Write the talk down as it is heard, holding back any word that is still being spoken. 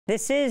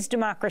This is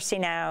Democracy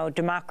Now!,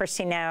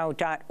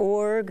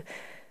 democracynow.org.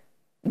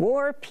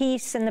 War,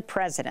 Peace, and the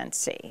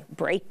Presidency,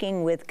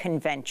 breaking with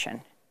convention.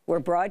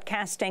 We're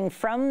broadcasting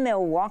from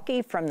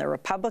Milwaukee from the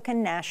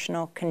Republican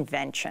National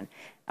Convention.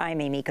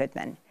 I'm Amy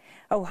Goodman.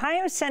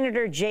 Ohio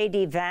Senator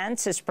J.D.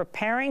 Vance is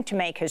preparing to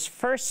make his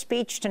first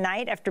speech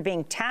tonight after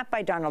being tapped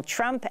by Donald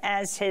Trump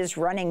as his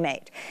running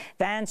mate.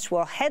 Vance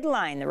will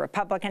headline the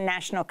Republican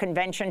National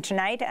Convention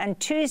tonight. On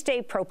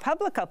Tuesday,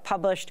 ProPublica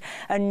published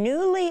a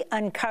newly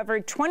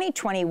uncovered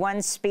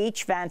 2021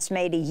 speech Vance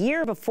made a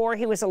year before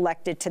he was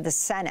elected to the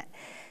Senate.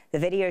 The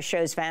video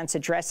shows Vance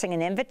addressing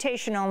an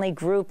invitation-only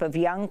group of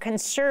young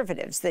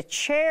conservatives. The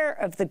chair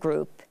of the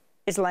group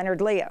is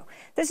Leonard Leo.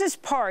 This is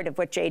part of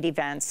what J.D.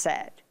 Vance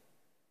said.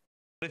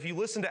 If you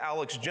listen to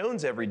Alex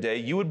Jones every day,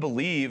 you would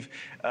believe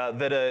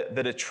that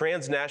a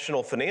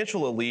transnational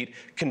financial elite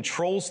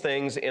controls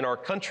things in our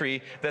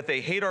country, that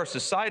they hate our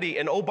society.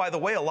 And oh, by the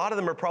way, a lot of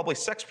them are probably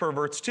sex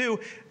perverts too.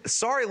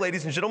 Sorry,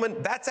 ladies and gentlemen,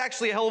 that's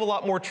actually a hell of a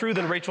lot more true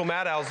than Rachel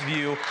Maddow's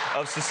view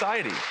of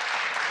society.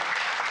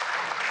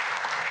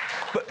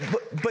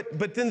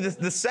 But then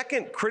the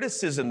second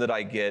criticism that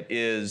I get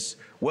is,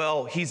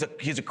 well, he's a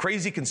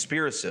crazy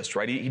conspiracist,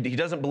 right? He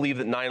doesn't believe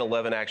that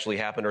 9/11 actually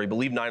happened, or he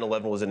believed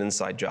 9/11 was an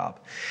inside job.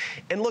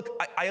 And look,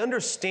 I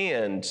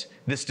understand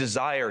this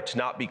desire to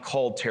not be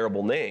called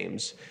terrible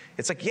names.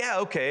 It's like, yeah,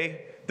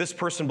 okay, this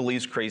person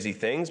believes crazy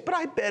things, but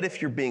I bet if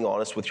you're being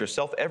honest with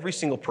yourself, every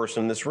single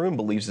person in this room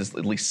believes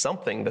at least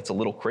something that's a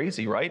little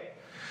crazy, right?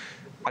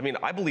 I mean,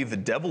 I believe the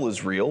devil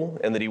is real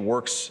and that he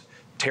works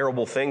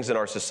terrible things in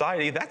our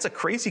society. That's a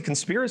crazy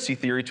conspiracy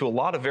theory to a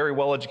lot of very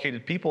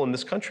well-educated people in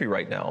this country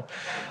right now.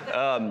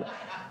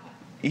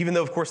 Even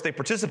though, of course, they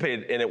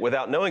participated in it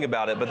without knowing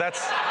about it, but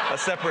that's a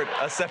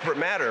separate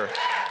matter.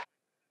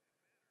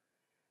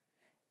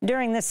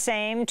 During the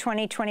same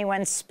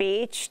 2021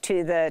 speech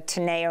to the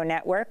Teneo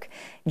Network,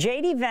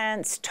 J.D.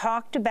 Vance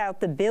talked about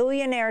the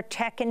billionaire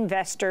tech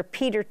investor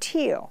Peter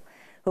Thiel,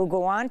 who'll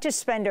go on to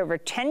spend over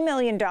 $10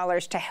 million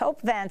to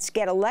help Vance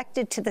get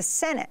elected to the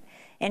Senate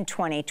in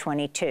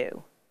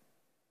 2022.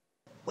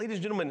 Ladies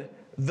and gentlemen,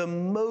 the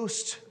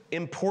most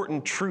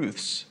important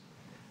truths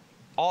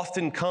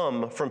often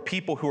come from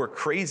people who are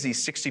crazy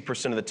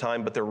 60% of the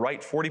time, but they're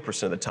right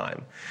 40% of the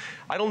time.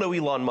 I don't know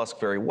Elon Musk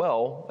very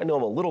well. I know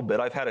him a little bit.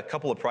 I've had a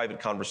couple of private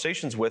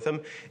conversations with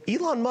him.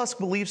 Elon Musk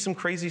believes some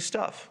crazy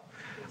stuff.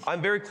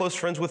 I'm very close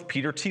friends with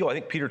Peter Thiel. I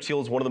think Peter Thiel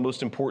is one of the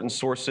most important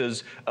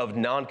sources of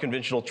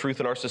non-conventional truth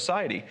in our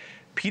society.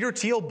 Peter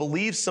Thiel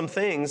believes some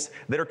things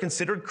that are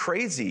considered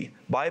crazy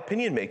by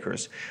opinion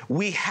makers.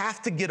 We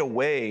have to get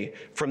away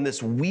from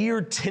this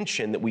weird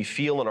tension that we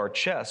feel in our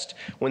chest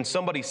when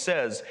somebody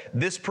says,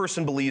 this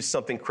person believes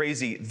something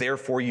crazy,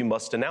 therefore you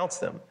must denounce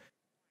them.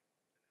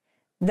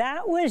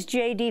 That was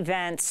J.D.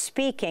 Vance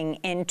speaking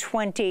in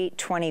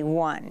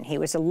 2021. He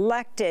was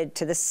elected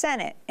to the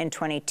Senate in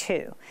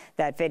 22.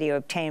 That video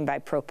obtained by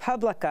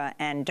ProPublica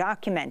and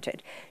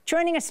documented.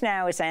 Joining us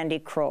now is Andy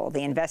Kroll,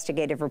 the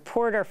investigative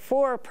reporter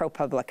for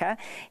ProPublica.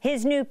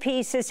 His new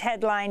piece is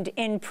headlined,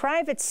 "In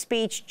Private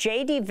Speech,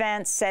 J.D.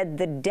 Vance Said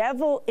the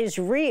Devil is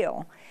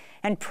Real,"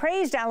 and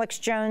praised Alex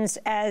Jones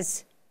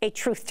as a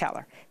truth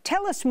teller.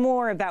 Tell us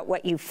more about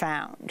what you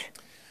found.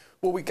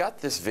 Well, we got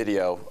this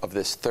video of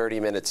this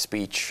 30-minute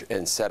speech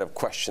and set of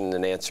question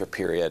and answer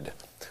period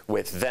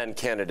with then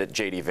candidate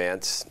J.D.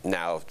 Vance,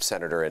 now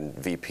Senator and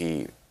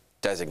VP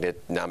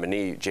designate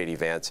nominee J.D.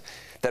 Vance,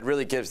 that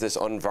really gives this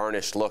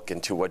unvarnished look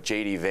into what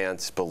J.D.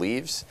 Vance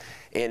believes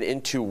and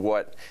into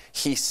what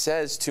he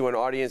says to an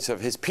audience of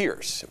his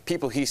peers,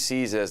 people he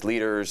sees as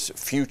leaders,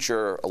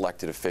 future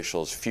elected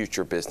officials,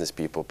 future business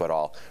people, but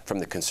all from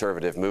the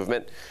conservative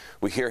movement.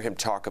 We hear him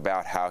talk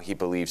about how he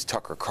believes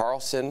Tucker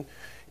Carlson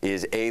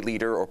is a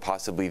leader or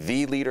possibly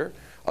the leader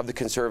of the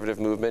conservative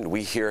movement.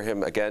 We hear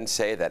him again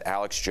say that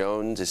Alex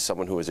Jones is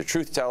someone who is a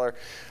truth teller.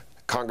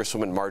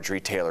 Congresswoman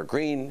Marjorie Taylor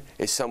Greene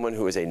is someone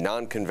who is a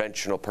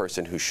non-conventional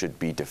person who should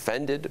be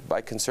defended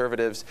by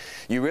conservatives.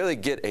 You really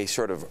get a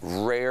sort of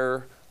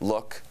rare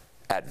look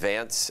at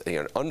Vance,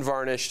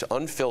 unvarnished,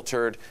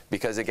 unfiltered,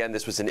 because again,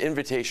 this was an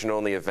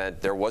invitation-only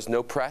event. There was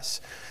no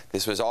press.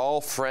 This was all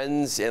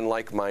friends and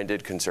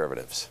like-minded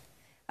conservatives.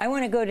 I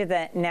want to go to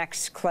the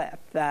next clip,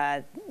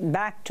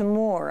 back to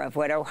more of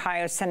what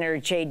Ohio Senator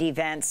J.D.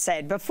 Vance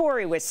said before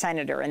he was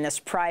senator in this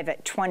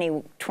private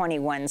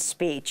 2021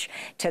 speech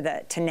to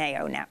the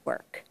Teneo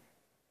Network.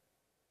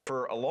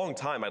 For a long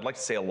time, I'd like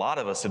to say a lot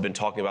of us have been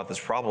talking about this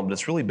problem, but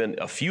it's really been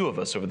a few of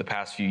us over the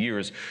past few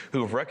years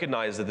who have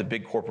recognized that the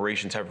big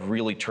corporations have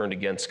really turned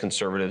against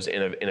conservatives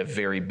in a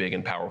very big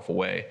and powerful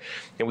way.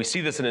 And we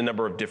see this in a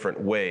number of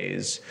different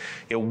ways.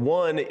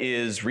 One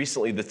is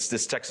recently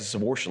this Texas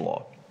abortion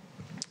law.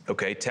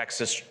 Okay,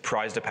 Texas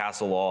tries to pass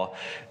a law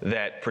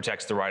that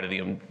protects the right of the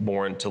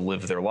unborn to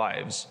live their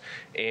lives.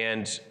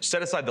 And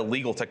set aside the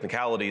legal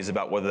technicalities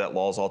about whether that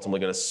law is ultimately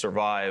going to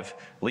survive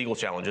legal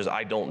challenges.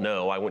 I don't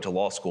know. I went to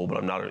law school,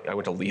 but I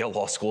went to Yale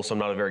Law School, so I'm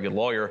not a very good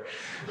lawyer.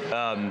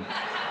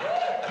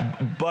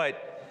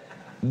 But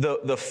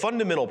The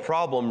fundamental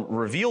problem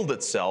revealed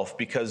itself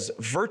because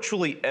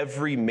virtually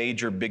every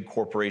major big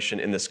corporation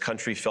in this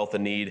country felt the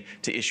need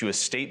to issue a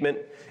statement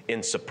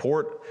in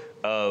support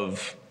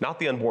of not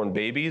the unborn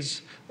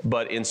babies,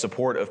 but in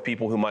support of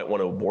people who might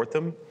want to abort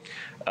them.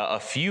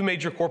 A few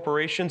major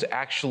corporations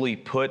actually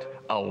put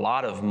a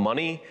lot of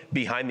money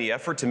behind the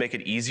effort to make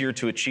it easier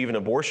to achieve an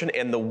abortion.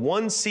 And the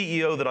one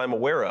CEO that I'm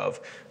aware of,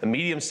 a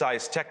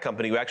medium-sized tech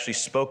company who actually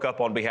spoke up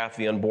on behalf of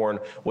the unborn,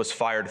 was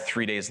fired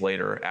 3 days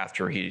later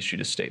after he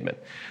issued a statement.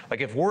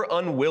 Like, if we're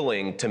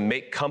unwilling to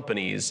make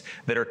companies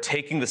that are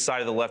taking the side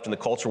of the left in the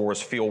culture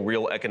wars feel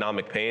real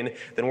economic pain,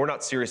 then we're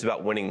not serious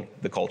about winning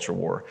the culture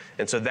war.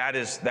 And so that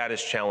is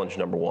challenge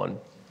number one.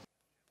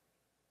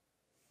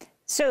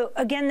 So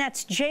again,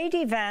 that's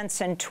J.D.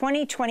 Vance in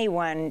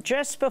 2021,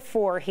 just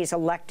before he's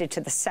elected to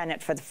the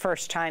Senate for the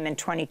first time in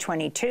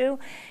 2022.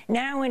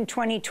 Now in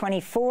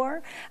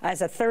 2024,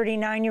 as a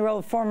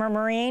 39-year-old former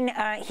Marine,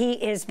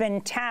 he has been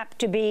tapped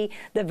to be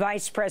the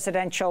vice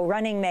presidential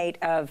running mate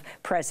of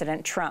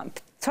President Trump.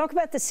 Talk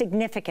about the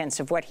significance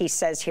of what he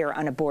says here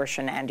on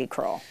abortion, Andy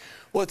Kroll.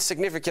 Well, it's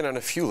significant on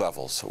a few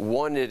levels.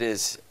 One, it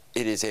is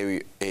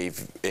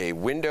a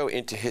window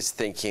into his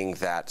thinking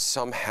that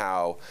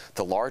somehow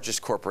the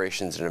largest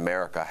corporations in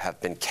America have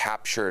been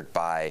captured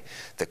by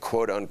the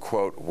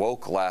quote-unquote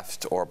woke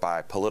left or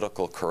by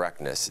political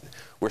correctness.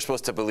 We're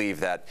supposed to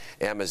believe that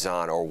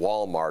Amazon or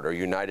Walmart or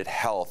United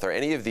Health or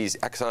any of these,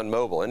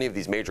 ExxonMobil, any of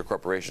these major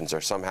corporations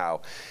are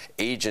somehow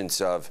agents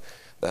of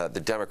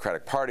the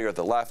Democratic Party or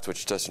the left,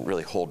 which doesn't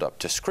really hold up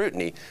to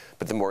scrutiny.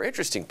 But the more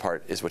interesting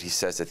part is what he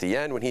says at the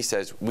end when he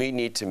says we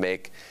need to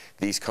make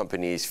these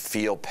companies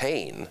feel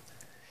pain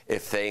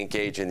if they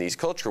engage in these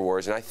culture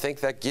wars. And I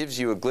think that gives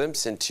you a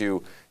glimpse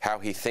into how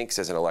he thinks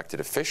as an elected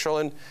official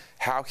and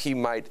how he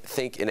might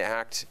think and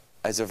act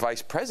as a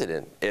vice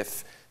president.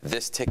 If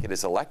this ticket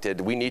is elected,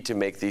 we need to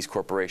make these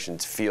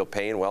corporations feel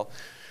pain. Well,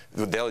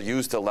 they'll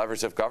use the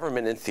levers of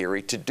government in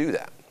theory to do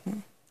that.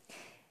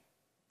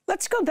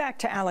 Let's go back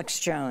to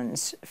Alex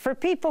Jones. For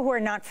people who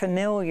are not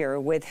familiar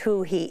with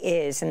who he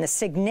is and the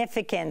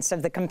significance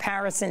of the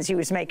comparisons he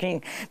was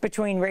making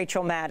between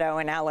Rachel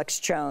Maddow and Alex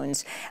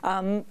Jones,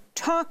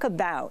 talk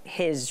about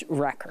his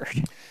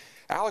record.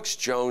 Alex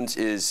Jones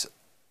is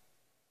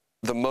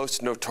the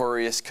most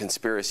notorious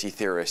conspiracy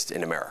theorist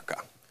in America.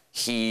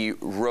 He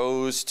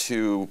rose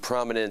to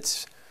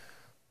prominence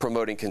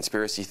promoting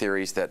conspiracy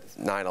theories that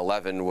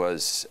 9/11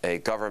 was a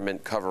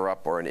government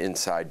cover-up or an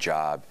inside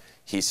job.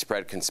 He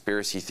spread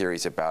conspiracy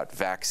theories about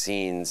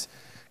vaccines,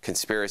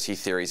 conspiracy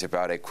theories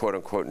about a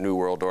quote-unquote New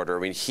World Order.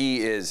 I mean,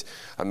 he is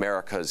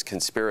America's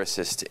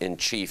conspiracist in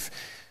chief.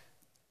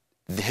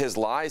 His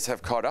lies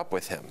have caught up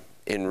with him.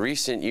 In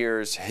recent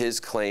years,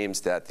 his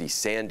claims that the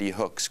Sandy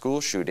Hook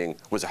school shooting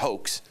was a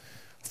hoax,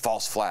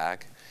 false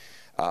flag,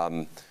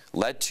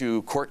 led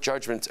to court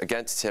judgments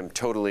against him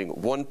totaling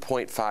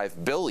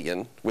 $1.5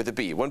 billion, with a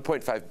B,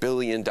 $1.5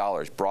 billion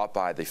brought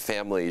by the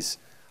families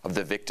of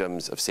the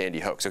victims of Sandy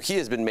Hook. So he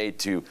has been made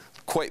to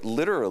quite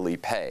literally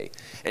pay.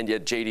 And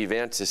yet J.D.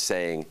 Vance is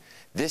saying,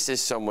 this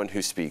is someone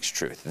who speaks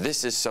truth.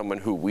 This is someone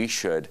who we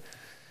should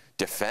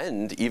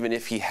defend, even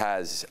if he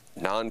has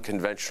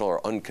non-conventional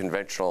or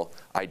unconventional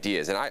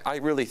ideas. And I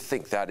really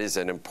think that is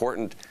an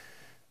important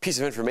piece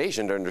of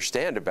information to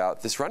understand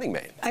about this running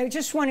mate. I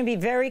just want to be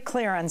very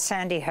clear on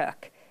Sandy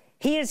Hook.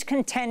 He is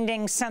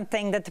contending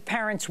something that the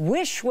parents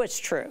wish was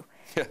true,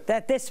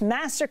 that this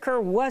massacre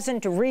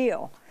wasn't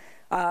real.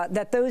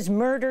 That those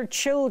murdered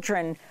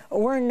children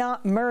were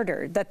not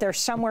murdered, that they're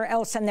somewhere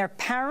else, and their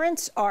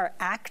parents are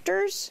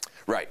actors?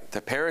 Right. The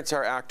parents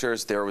are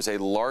actors. There was a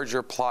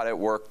larger plot at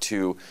work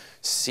to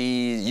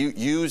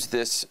use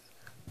this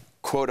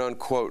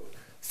quote-unquote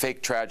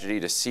fake tragedy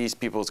to seize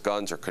people's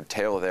guns or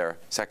curtail their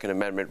Second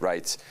Amendment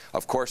rights.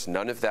 Of course,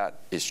 none of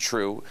that is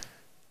true.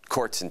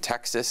 Courts in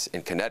Texas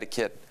and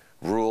Connecticut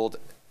ruled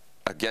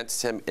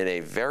against him in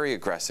a very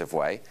aggressive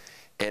way.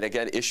 And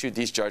again, issued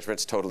these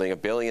judgments totaling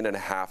 $1.5 billion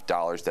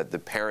that the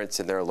parents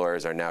and their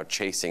lawyers are now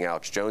chasing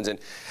Alex Jones. And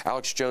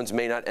Alex Jones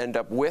may not end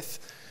up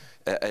with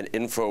an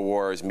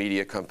InfoWars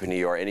media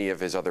company or any of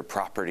his other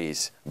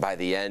properties by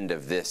the end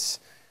of this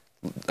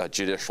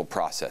judicial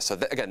process. So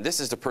again, this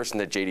is the person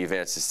that J.D.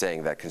 Vance is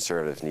saying that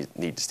conservatives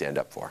need to stand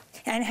up for.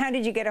 And how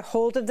did you get a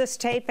hold of this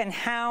tape, and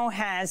how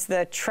has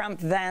the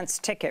Trump-Vance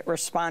ticket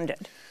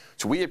responded?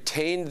 So we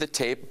obtained the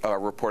tape, our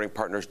reporting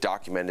partners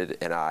Documented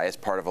and I, as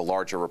part of a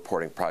larger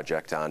reporting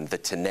project on the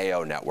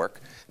Teneo network.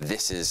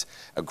 This is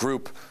a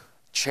group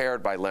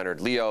chaired by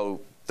Leonard Leo,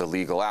 the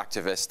legal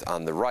activist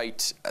on the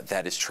right,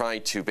 that is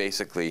trying to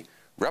basically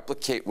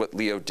replicate what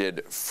Leo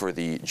did for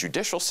the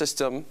judicial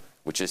system,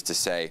 which is to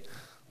say,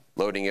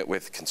 loading it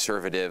with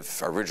conservative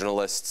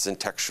originalists and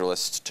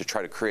textualists to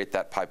try to create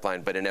that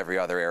pipeline, but in every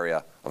other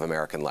area of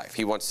American life.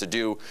 He wants to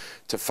do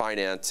to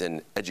finance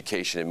and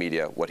education and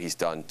media what he's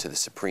done to the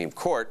Supreme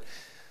Court.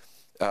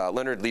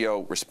 Leonard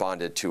Leo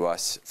responded to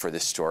us for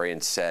this story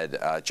and said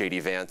J.D.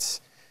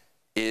 Vance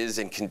is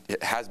and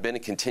has been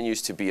and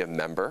continues to be a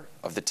member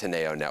of the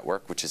Teneo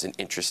network, which is an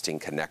interesting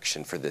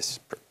connection for this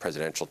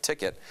presidential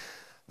ticket.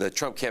 The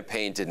Trump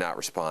campaign did not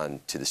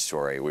respond to the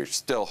story. We're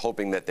still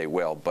hoping that they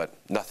will, but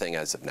nothing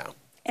as of now.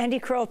 Andy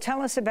Kroll,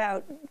 tell us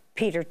about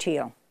Peter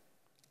Thiel.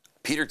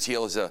 Peter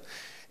Thiel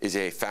is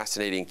a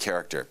fascinating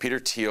character. Peter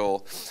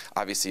Thiel,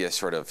 obviously a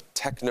sort of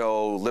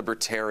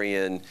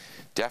techno-libertarian,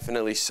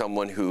 definitely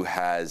someone who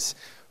has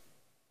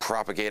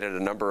propagated a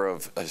number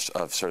of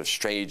sort of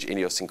strange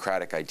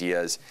idiosyncratic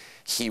ideas.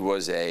 He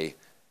was a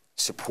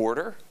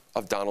supporter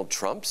of Donald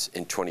Trump's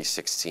in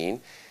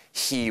 2016.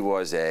 He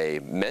was a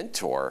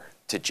mentor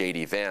to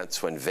J.D.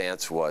 Vance when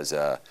Vance was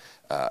a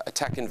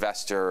tech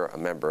investor, a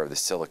member of the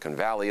Silicon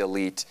Valley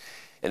elite.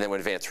 And then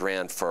when Vance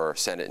ran for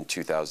Senate in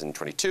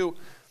 2022,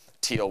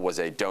 Thiel was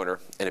a donor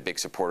and a big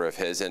supporter of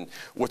his. And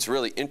what's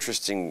really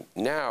interesting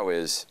now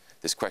is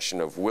this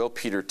question of, will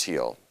Peter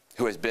Thiel,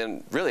 who has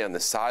been really on the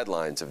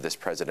sidelines of this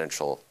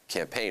presidential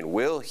campaign,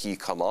 will he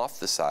come off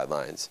the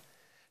sidelines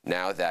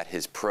now that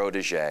his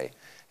protege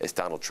is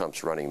Donald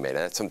Trump's running mate? And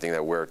that's something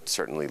that we're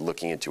certainly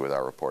looking into with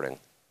our reporting.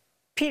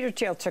 Peter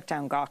Thiel took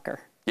down Gawker.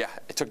 Yeah,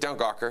 it took down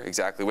Gawker,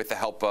 exactly, with the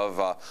help of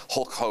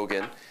Hulk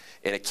Hogan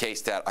in a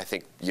case that I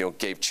think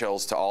gave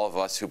chills to all of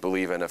us who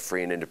believe in a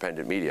free and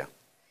independent media.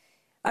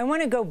 I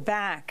want to go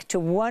back to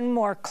one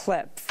more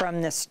clip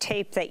from this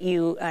tape that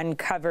you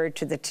uncovered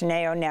to the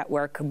Teneo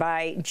Network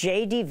by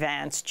J.D.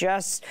 Vance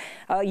just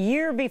a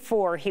year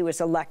before he was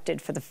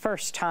elected for the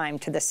first time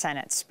to the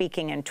Senate,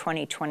 speaking in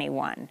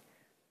 2021.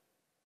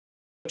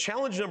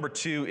 Challenge number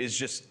 2 is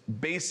just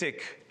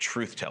basic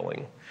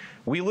truth-telling.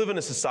 We live in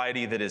a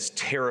society that is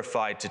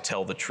terrified to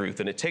tell the truth,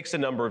 and it takes a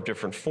number of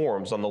different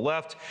forms. On the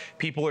left,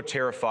 people are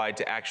terrified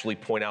to actually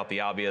point out the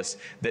obvious,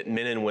 that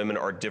men and women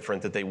are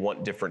different, that they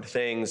want different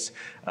things,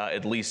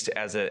 at least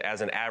as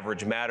an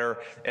average matter,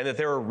 and that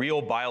there are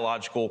real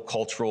biological,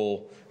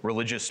 cultural,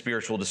 religious,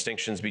 spiritual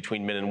distinctions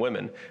between men and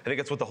women. I think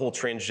that's what the whole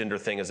transgender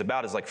thing is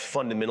about, is like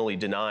fundamentally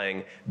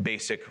denying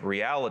basic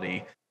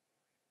reality.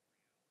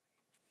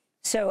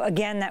 So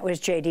again, that was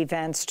J.D.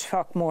 Vance.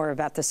 Talk more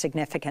about the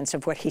significance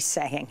of what he's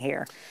saying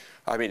here.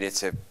 I mean,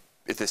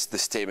 the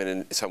statement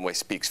in some way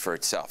speaks for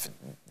itself,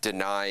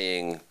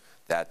 denying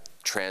that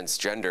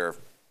transgender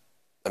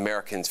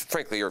Americans,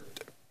 frankly, or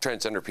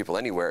transgender people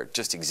anywhere,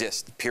 just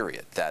exist,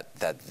 period.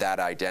 That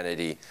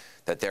identity,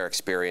 that their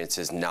experience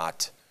is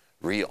not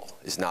real,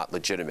 is not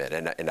legitimate.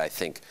 And I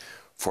think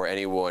for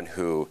anyone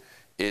who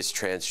is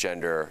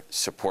transgender,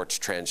 supports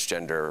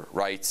transgender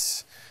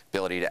rights,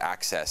 ability to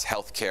access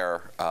health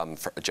care,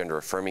 for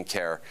gender-affirming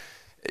care,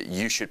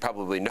 you should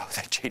probably know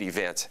that J.D.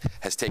 Vance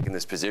has taken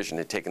this position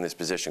and taken this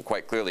position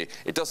quite clearly.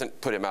 It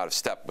doesn't put him out of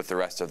step with the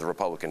rest of the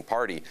Republican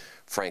Party,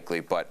 frankly,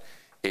 but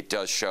it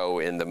does show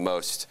in the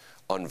most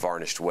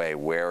unvarnished way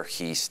where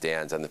he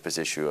stands on the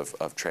position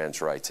of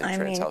trans rights and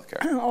trans health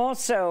care.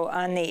 Also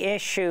on the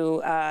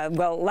issue,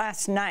 well,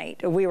 last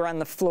night we were on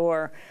the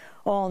floor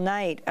all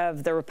night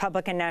of the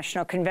Republican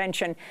National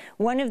Convention.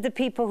 One of the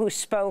people who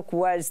spoke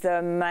was the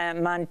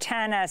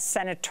Montana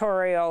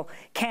senatorial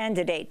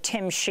candidate,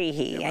 Tim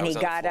Sheehy. Yeah, and he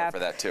got up for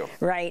that too.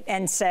 Right,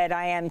 and said,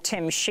 I am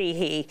Tim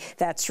Sheehy.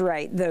 That's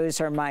right,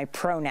 those are my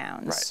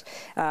pronouns.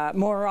 Right.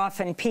 More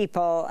often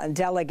people,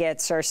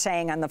 delegates, are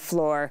saying on the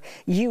floor,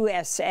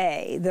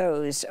 USA,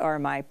 those are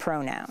my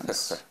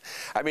pronouns.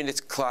 I mean,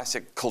 it's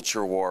classic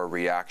culture war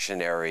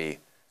reactionary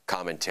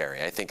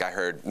commentary. I think I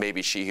heard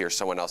maybe Sheehy or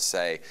someone else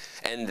say,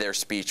 end their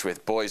speech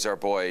with boys are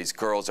boys,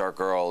 girls are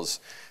girls,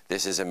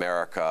 this is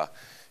America,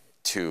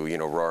 to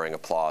roaring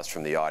applause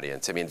from the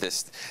audience. I mean,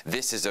 this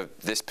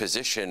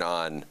position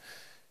on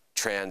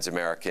trans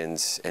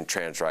Americans and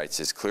trans rights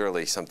is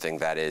clearly something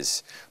that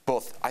is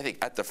both, I think,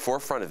 at the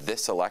forefront of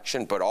this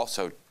election, but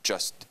also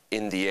just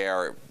in the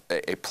air,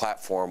 a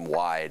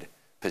platform-wide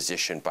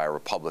position by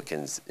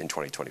Republicans in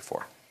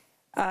 2024.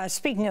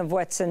 Speaking of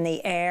what's in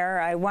the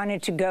air, I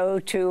wanted to go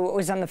to what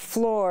was on the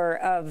floor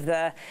of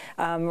the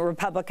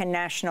Republican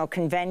National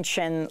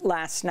Convention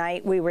last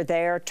night. We were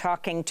there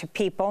talking to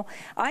people.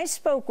 I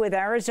spoke with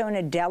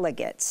Arizona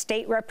delegate,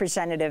 State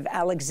Representative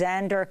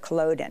Alexander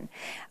Kloden.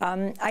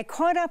 I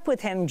caught up with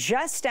him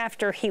just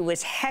after he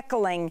was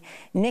heckling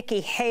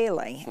Nikki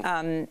Haley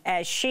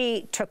as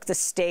she took the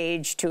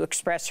stage to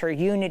express her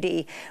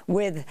unity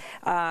with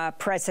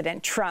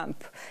President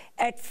Trump.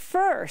 At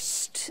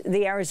first,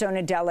 the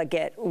Arizona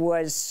delegate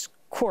was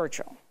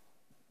cordial.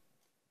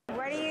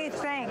 What do you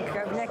think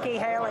of Nikki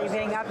Haley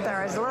being up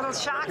there? It was a little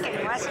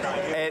shocking, wasn't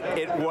it?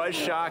 It was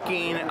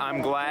shocking.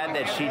 I'm glad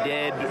that she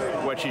did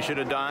what she should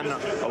have done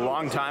a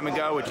long time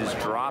ago, which is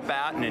drop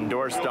out and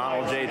endorse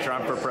Donald J.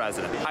 Trump for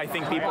president. I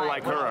think people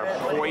like her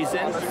are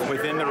poisoned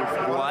within the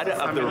blood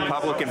of the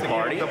Republican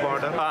Party,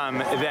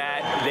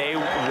 that they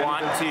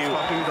want to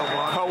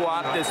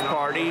co-opt this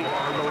party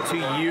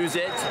to use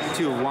it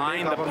to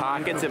line the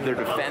pockets of their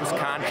defense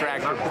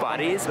contractor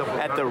buddies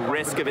at the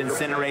risk of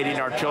incinerating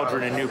our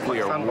children in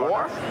nuclear war.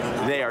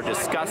 They are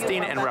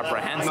disgusting and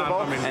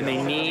reprehensible, and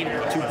they need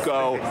to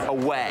go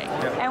away.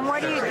 And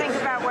what do you think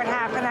about what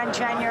happened on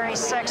January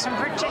 6th, and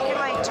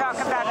particularly talk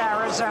about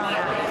Arizona?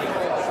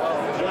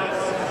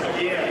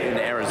 In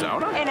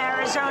Arizona? In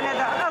Arizona,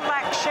 the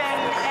election,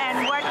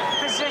 and what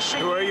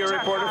position Who are you a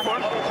reporter for?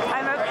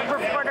 I'm a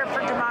reporter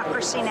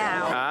Democracy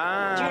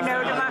Now. Do you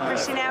know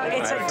Democracy Now?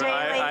 It's a daily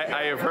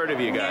I have heard of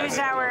you guys. news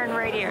hour and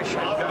radio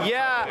show.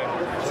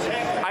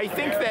 Yeah, I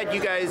think that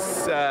you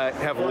guys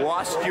have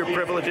lost your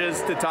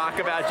privileges to talk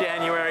about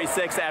January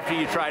 6th after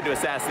you tried to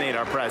assassinate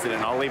our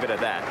president. I'll leave it at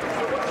that.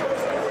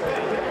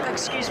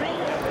 Excuse me?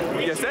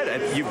 You said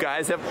it. You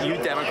guys have, you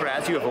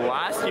Democrats, you have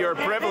lost your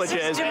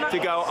privileges to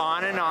go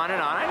on and on and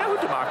on. I know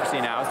who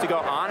Democracy Now! Is, to go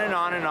on and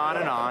on and on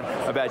and on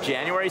about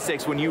January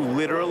 6th when you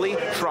literally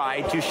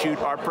tried to shoot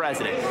our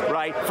president,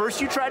 right? First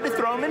you tried to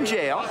throw him in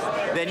jail,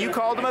 then you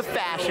called him a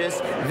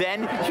fascist,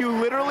 then you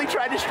literally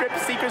tried to strip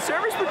Secret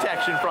Service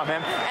protection from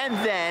him, and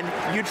then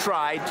you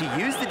tried to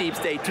use the deep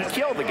state to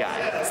kill the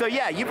guy. So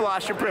yeah, you've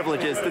lost your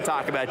privileges to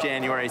talk about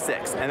January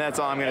 6th, and that's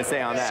all I'm going to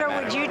say on that So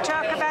matter. would you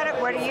talk about it?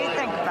 What do you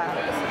think about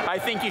it? I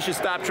think you should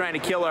stop trying to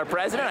kill our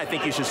president. I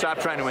think you should stop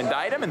trying to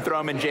indict him and throw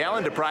him in jail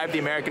and deprive the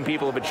American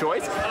people of a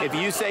choice. If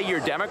you say you're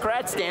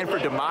Democrats, stand for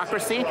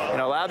democracy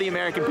and allow the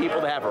American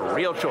people to have a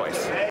real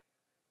choice.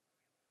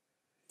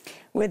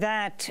 With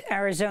that,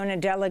 Arizona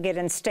delegate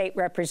and state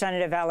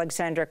representative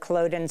Alexander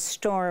Kloden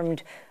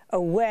stormed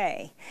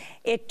away.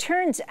 It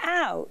turns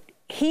out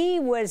he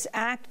was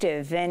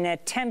active in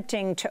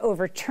attempting to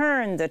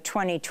overturn the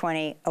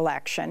 2020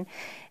 election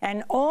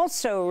and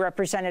also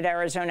represented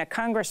Arizona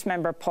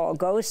Congressmember Paul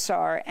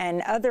Gosar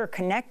and other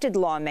connected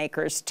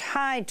lawmakers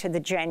tied to the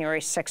January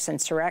 6th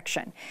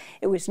insurrection.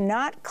 It was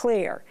not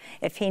clear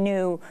if he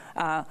knew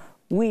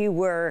we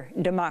were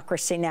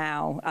Democracy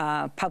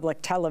Now! Public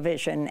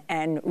television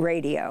and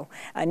radio.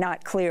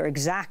 Not clear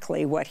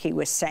exactly what he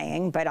was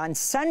saying, but on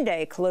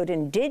Sunday,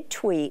 Kloden did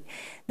tweet,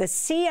 "The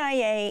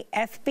CIA,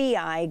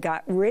 FBI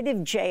got rid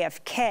of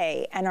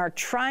JFK and are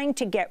trying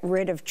to get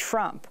rid of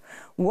Trump.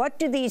 What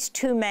do these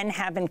two men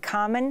have in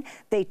common?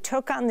 They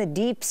took on the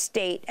deep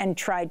state and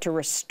tried to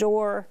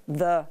restore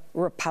the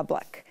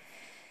republic."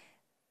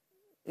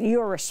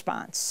 Your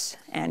response,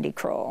 Andy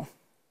Kroll.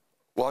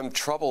 Well, I'm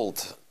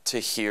troubled to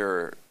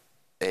hear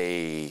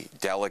a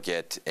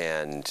delegate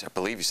and I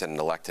believe you said an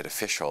elected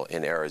official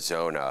in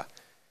Arizona.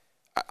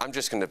 I'm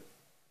just going to,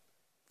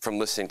 from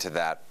listening to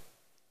that,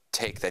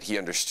 take that he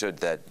understood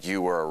that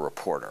you were a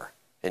reporter,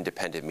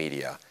 independent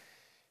media.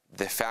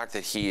 The fact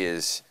that he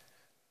is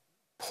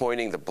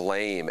pointing the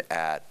blame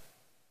at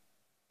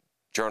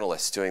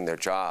journalists doing their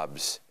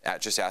jobs,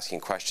 at just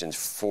asking questions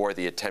for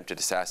the attempted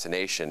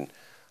assassination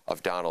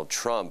of Donald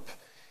Trump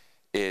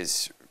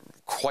is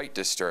quite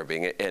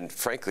disturbing, and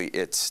frankly,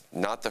 it's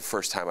not the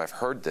first time I've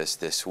heard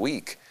this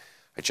week.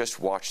 I just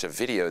watched a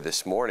video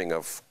this morning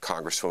of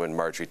Congresswoman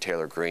Marjorie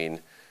Taylor Greene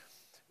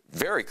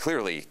very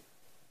clearly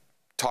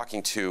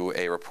talking to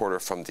a reporter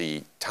from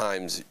the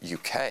Times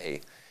UK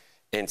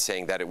and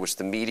saying that it was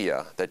the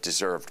media that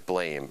deserved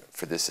blame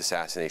for this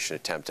assassination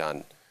attempt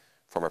on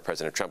former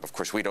President Trump. Of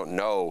course, we don't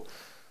know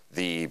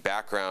the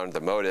background,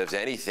 the motives,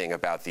 anything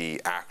about the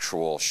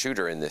actual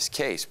shooter in this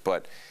case,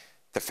 but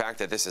the fact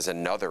that this is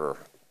another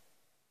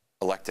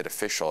elected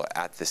official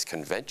at this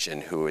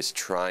convention who is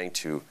trying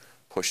to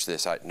push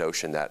this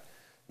notion that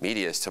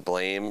media is to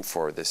blame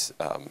for this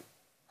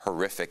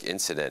horrific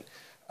incident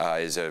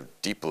is a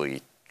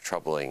deeply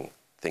troubling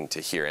thing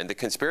to hear. And the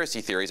conspiracy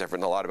theories, I've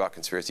written a lot about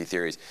conspiracy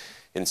theories.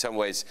 In some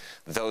ways,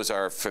 those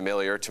are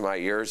familiar to my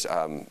ears.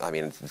 I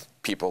mean,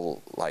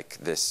 people like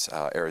this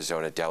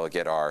Arizona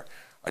delegate are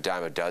a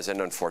dime a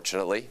dozen,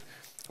 unfortunately,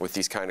 with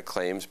these kind of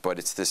claims. But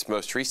it's this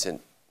most recent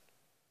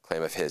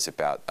claim of his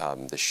about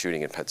the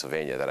shooting in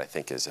Pennsylvania that I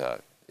think is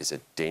a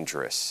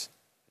dangerous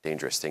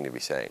thing to be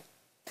saying.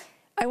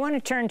 I want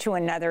to turn to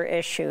another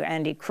issue,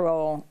 Andy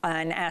Kroll,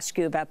 and ask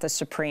you about the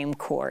Supreme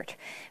Court.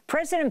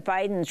 President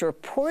Biden's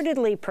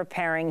reportedly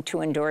preparing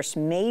to endorse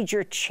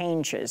major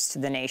changes to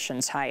the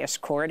nation's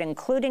highest court,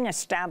 including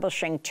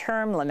establishing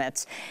term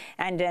limits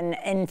and an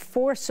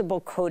enforceable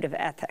code of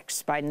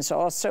ethics. Biden's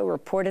also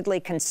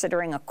reportedly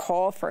considering a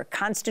call for a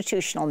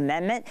constitutional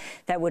amendment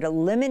that would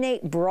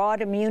eliminate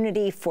broad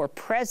immunity for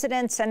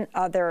presidents and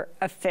other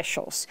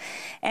officials.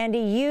 Andy,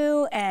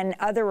 you and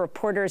other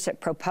reporters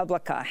at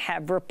ProPublica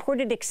have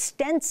reported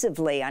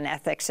extensively on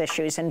ethics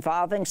issues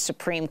involving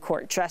Supreme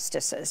Court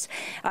justices.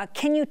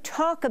 Can you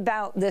talk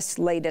about this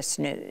latest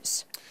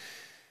news?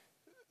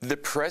 The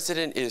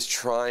president is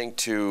trying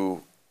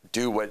to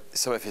do what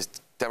some of his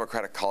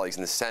Democratic colleagues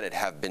in the Senate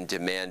have been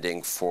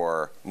demanding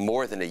for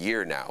more than a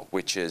year now,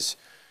 which is,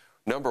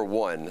 number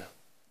one,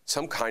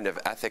 some kind of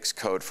ethics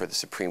code for the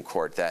Supreme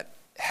Court that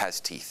has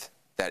teeth,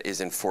 that is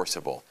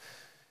enforceable.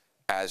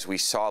 As we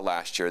saw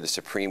last year, the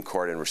Supreme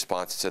Court, in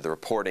response to the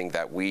reporting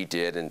that we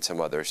did and some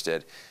others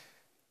did,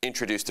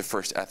 introduced the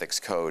first ethics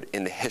code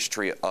in the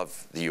history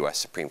of the U.S.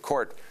 Supreme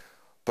Court.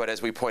 But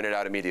as we pointed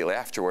out immediately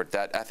afterward,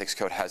 that ethics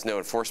code has no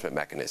enforcement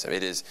mechanism.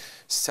 It is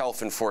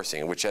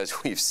self-enforcing, which,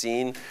 as we've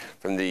seen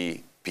from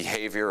the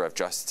behavior of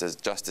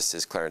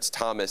Justices Clarence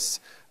Thomas,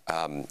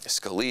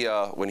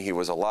 Scalia when he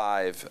was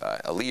alive,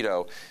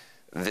 Alito,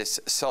 this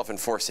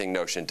self-enforcing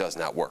notion does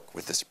not work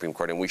with the Supreme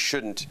Court, and we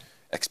shouldn't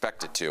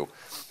expect it to.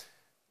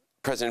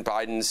 President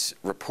Biden's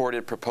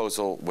reported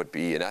proposal would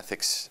be an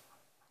ethics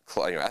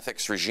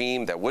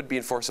regime that would be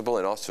enforceable,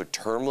 and also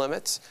term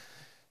limits.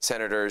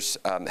 Senators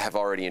have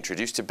already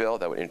introduced a bill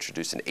that would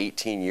introduce an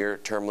 18-year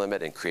term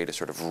limit and create a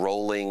sort of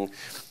rolling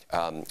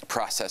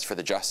process for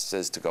the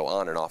justices to go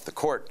on and off the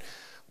court.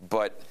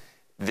 But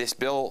this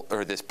bill,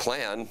 or this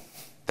plan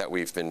that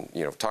we've been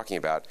talking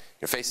about,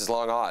 faces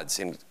long odds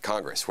in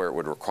Congress where it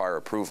would require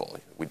approval.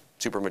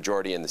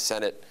 Supermajority in the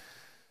Senate,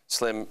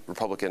 slim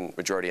Republican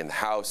majority in the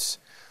House.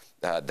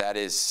 That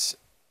is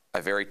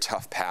a very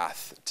tough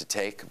path to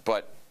take,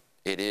 but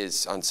it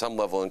is on some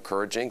level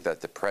encouraging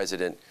that the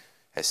president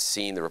has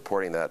seen the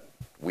reporting that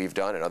we've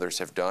done and others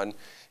have done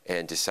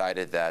and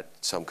decided that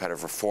some kind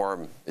of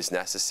reform is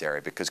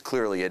necessary, because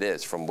clearly it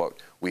is from what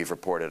we've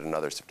reported and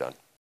others have done.